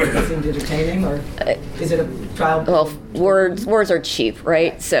it seemed entertaining, or is it a trial? Well, words are cheap,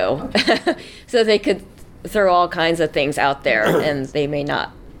 right? Okay. So, so they could throw all kinds of things out there, and they may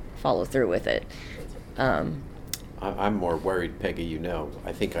not follow through with it. I'm more worried, Peggy,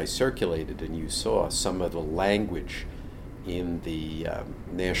 I think I circulated and you saw some of the language in the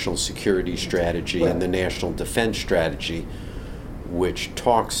national security strategy and the national defense strategy, which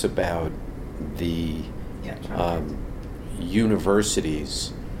talks about the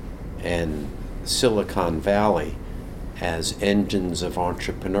universities and Silicon Valley as engines of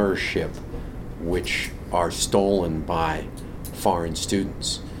entrepreneurship, which are stolen by foreign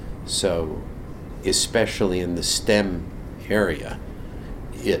students. So, especially in the STEM area,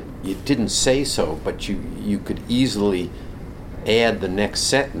 it didn't say so, but you could easily add the next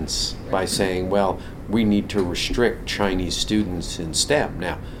sentence by saying, well, we need to restrict Chinese students in STEM.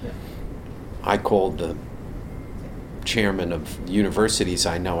 Now, I called the chairman of universities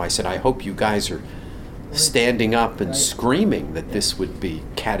I know. I said, I hope you guys are standing up and screaming that this would be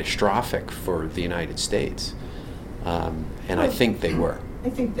catastrophic for the United States. And I think they were. I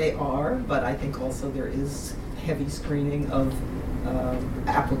think they are, but I think also there is heavy screening of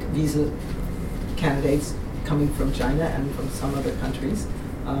visa candidates coming from China and from some other countries.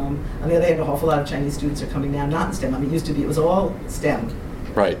 On the other hand, an awful lot of Chinese students are coming now not in STEM. I mean, it used to be, it was all STEM.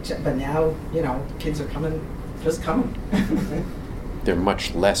 Right. But now, kids are just coming. They're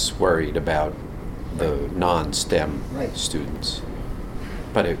much less worried about the non-STEM students.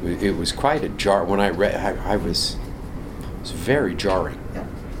 But it was quite a jar. When I read, it was very jarring. Yeah.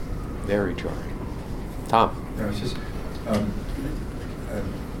 Very jarring. Tom? Yeah, it's just,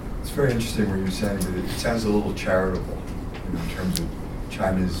 it's very interesting what you're saying, but it sounds a little charitable in terms of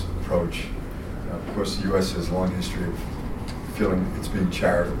China's approach. Of course, the U.S. has a long history of feeling it's being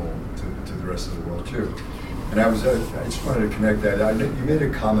charitable to the rest of the world, too. And I just wanted to connect that. You made a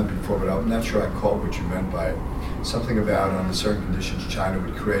comment before, but I'm not sure I caught what you meant by it. Something about under certain conditions, China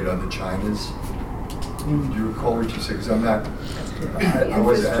would create other Chinas. Do you recall what you said? Because I'm not... I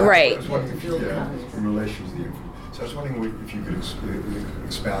was wondering if, in relation to the... So I was wondering if you could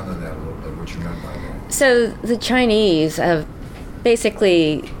expound on that a little bit, what you meant by that. So the Chinese have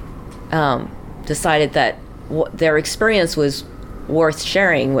basically decided that their experience was worth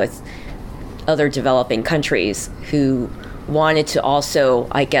sharing with other developing countries who wanted to also,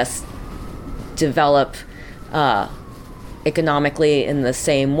 I guess, develop economically in the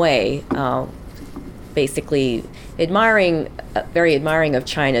same way, basically very admiring of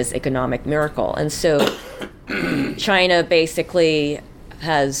China's economic miracle. And so China basically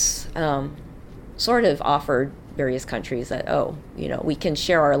has sort of offered various countries that, we can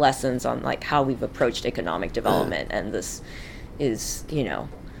share our lessons on like how we've approached economic development, and this is,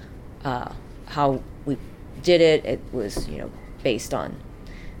 how we did it. It was, based on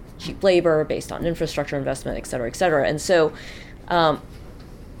cheap labor, based on infrastructure investment, et cetera, et cetera. And so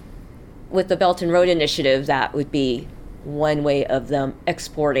with the Belt and Road Initiative, that would be one way of them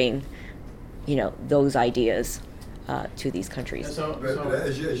exporting, those ideas. to these countries. But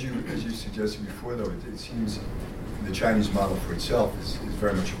as you suggested before, though, it seems the Chinese model for itself is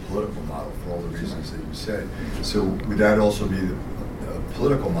very much a political model for all the reasons that you said. So would that also be a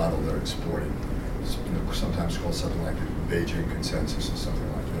political model they're exporting? Sometimes called something like the Beijing consensus or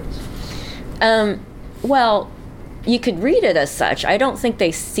something like this? Well, you could read it as such. I don't think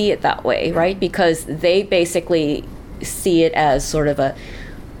they see it that way, right? Because they basically see it as sort of a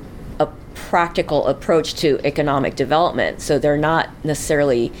practical approach to economic development. So they're not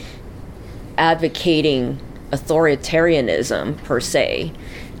necessarily advocating authoritarianism per se.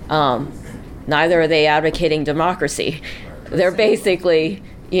 Neither are they advocating democracy. They're basically,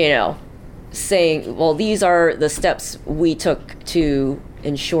 saying, well, these are the steps we took to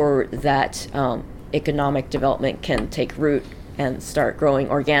ensure that economic development can take root and start growing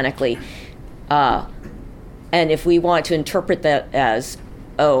organically. And if we want to interpret that as,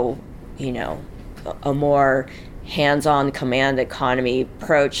 a more hands-on command economy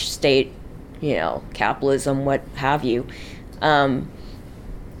approach, state, capitalism, what have you, I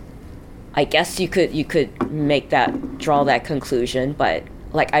guess you could draw that conclusion, but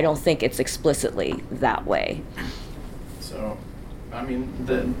I don't think it's explicitly that way. So,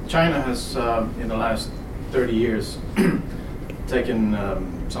 China has in the last 30 years taken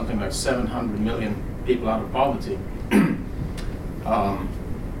something like 700 million people out of poverty,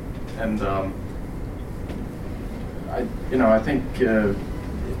 I think the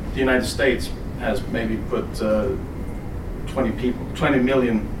United States has maybe put 20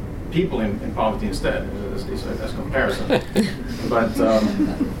 million people in poverty instead, as comparison. But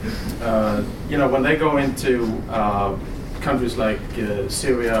when they go into countries like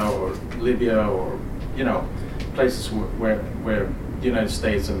Syria or Libya or places where the United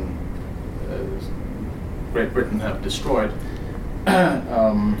States and Great Britain have destroyed,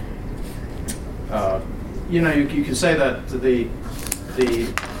 you can say that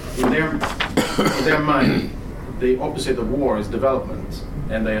in their mind, the opposite of war is development,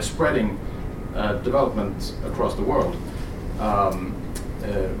 and they are spreading development across the world.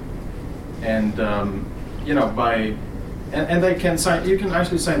 You can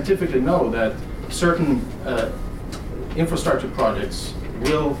actually scientifically know that certain infrastructure projects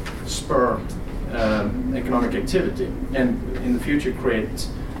will spur economic activity, and in the future create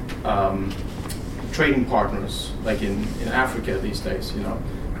trading partners, like in Africa these days,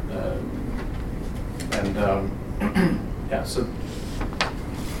 So,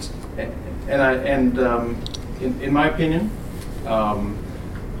 in my opinion,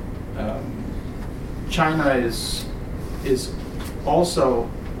 China is also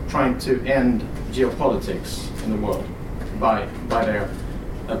trying to end geopolitics in the world by their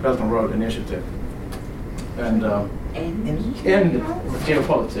Belt and Road Initiative, and end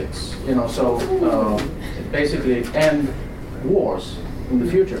geopolitics. Basically end wars in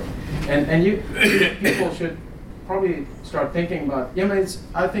the future, and people should probably start thinking about.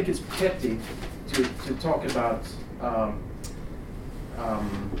 I think it's petty to talk about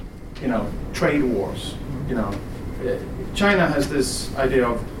trade wars. China has this idea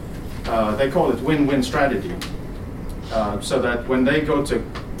of they call it win-win strategy. So that when they go to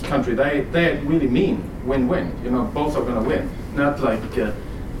country, they really mean win-win. Both are going to win, not like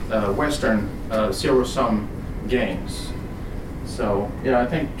Western zero-sum games. So I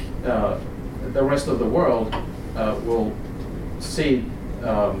think the rest of the world will see.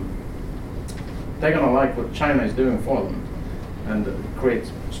 They're going to like what China is doing for them, and create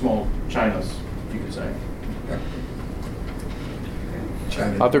small Chinas, you could say.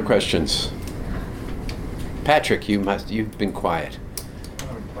 China. Other questions? Patrick, you've been quiet. I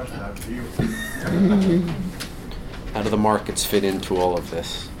have a question after you. How do the markets fit into all of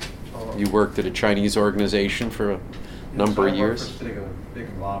this? You worked at a Chinese organization for a number of years. I work for a big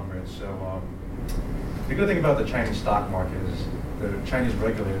conglomerate. So the good thing about the Chinese stock market is the Chinese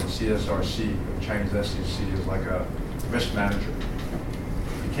regulator, the CSRC, the Chinese SEC, is like a risk manager.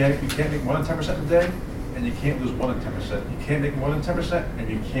 You can't make more than 10% a day, and you can't lose more than 10%. You can't make more than 10%, and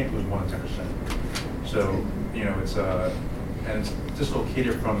you can't lose more than 10%. So it's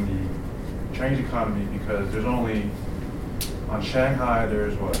dislocated from the Chinese economy because there's only on Shanghai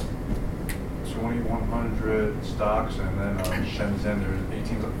there's 2,100 stocks, and then on Shenzhen there's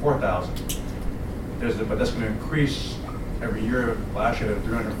 4,000. But that's going to increase every year. Last year there were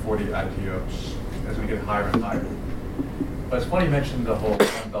 340 IPOs. That's going to get higher and higher. But it's funny you mentioned the whole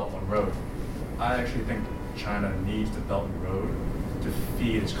Belt and Road. I actually think China needs the Belt and Road to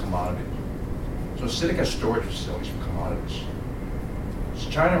feed its commodities. So CITIC has storage facilities for commodities. So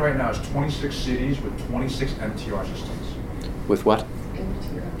China right now has 26 cities with 26 MTR systems. With what?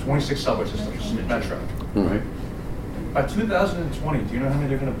 26 subway systems, metro, right? By 2020, do you know how many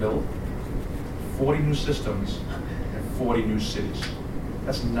they're going to build? 40 new systems and 40 new cities.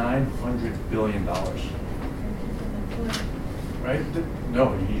 That's $900 billion. Right?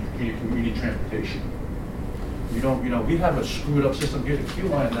 No, you need transportation. We have a screwed up system here, the Q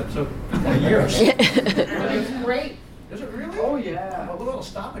line that took 20 years. It's great. Is it really? Oh yeah. Well, little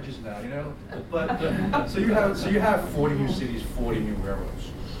stoppages now, But so you have 40 new cities, 40 new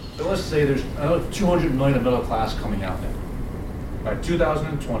railroads. So let's say there's another 200 million of middle class coming out there. By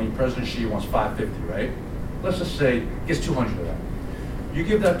 2020, President Xi wants 550, right? Let's just say gets 200 of that. You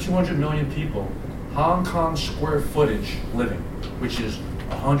give that 200 million people Hong Kong square footage living, which is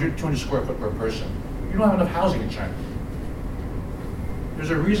 100, 200 square foot per person. You don't have enough housing in China.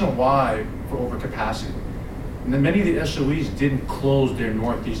 There's a reason why for overcapacity. And then many of the SOEs didn't close their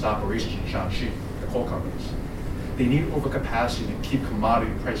Northeast operations in Shaanxi, the coal companies. They need overcapacity to keep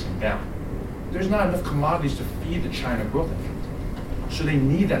commodity pricing down. There's not enough commodities to feed the China growth engine. So they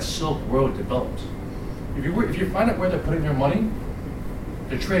need that Silk Road developed. If you find out where they're putting their money,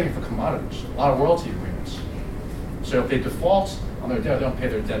 they're trading for commodities, a lot of royalty agreements. So if they default on their debt, they don't pay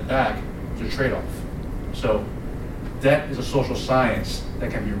their debt back, it's a trade-off. So debt is a social science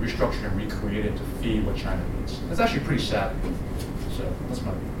that can be restructured and recreated to feed what China needs. It's actually pretty sad. So that's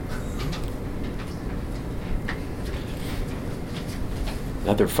my view.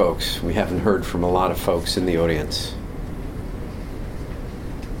 Other folks, we haven't heard from a lot of folks in the audience.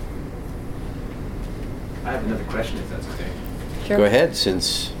 I have another question, if that's okay. Sure. Go ahead,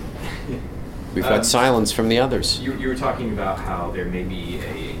 since we've had silence from the others. You were talking about how there may be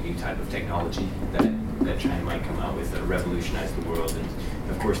a new type of technology that China might come out with that revolutionize the world. And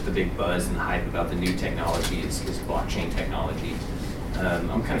of course, the big buzz and hype about the new technology is blockchain technology.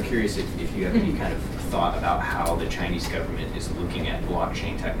 I'm kind of curious if you have any kind of thought about how the Chinese government is looking at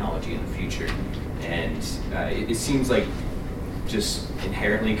blockchain technology in the future. And it seems like just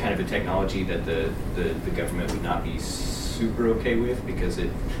inherently kind of a technology that the government would not be super okay with because it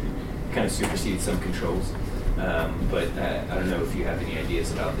kind of supersedes some controls. But I don't know if you have any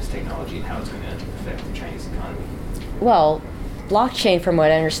ideas about this technology and how it's going to affect the Chinese economy. Well, blockchain, from what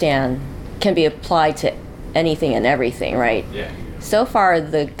I understand, can be applied to anything and everything, right? Yeah. So far,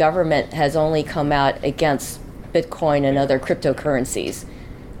 the government has only come out against Bitcoin and other cryptocurrencies,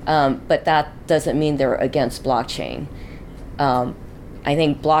 but that doesn't mean they're against blockchain. I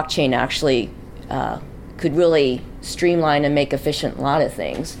think blockchain actually could really streamline and make efficient a lot of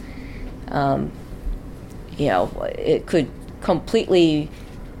things. It could completely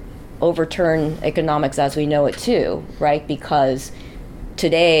overturn economics as we know it too, right? Because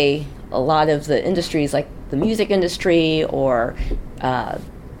today, a lot of the industries like the music industry or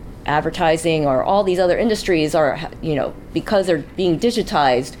advertising or all these other industries are, because they're being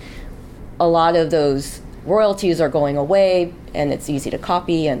digitized, a lot of those royalties are going away and it's easy to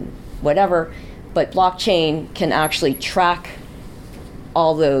copy and whatever. But blockchain can actually track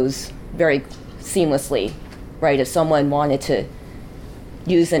all those very seamlessly, right? If someone wanted to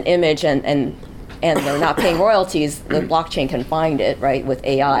use an image and they're not paying royalties, the blockchain can find it, right, with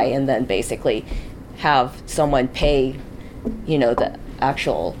AI, and then basically have someone pay, the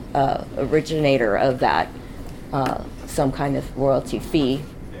actual originator of that some kind of royalty fee,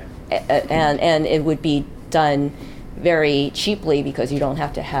 and it would be done very cheaply because you don't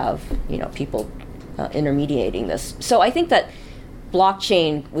have to have people intermediating this. So I think that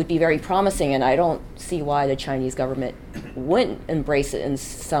blockchain would be very promising, and I don't see why the Chinese government wouldn't embrace it in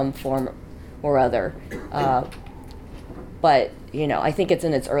some form or other. But I think it's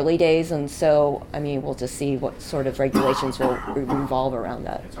in its early days, and so we'll just see what sort of regulations will revolve around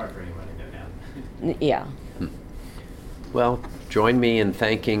that. It's hard for anyone to know now. Yeah. Well, join me in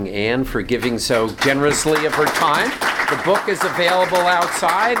thanking Anne for giving so generously of her time. The book is available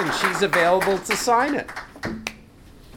outside, and she's available to sign it.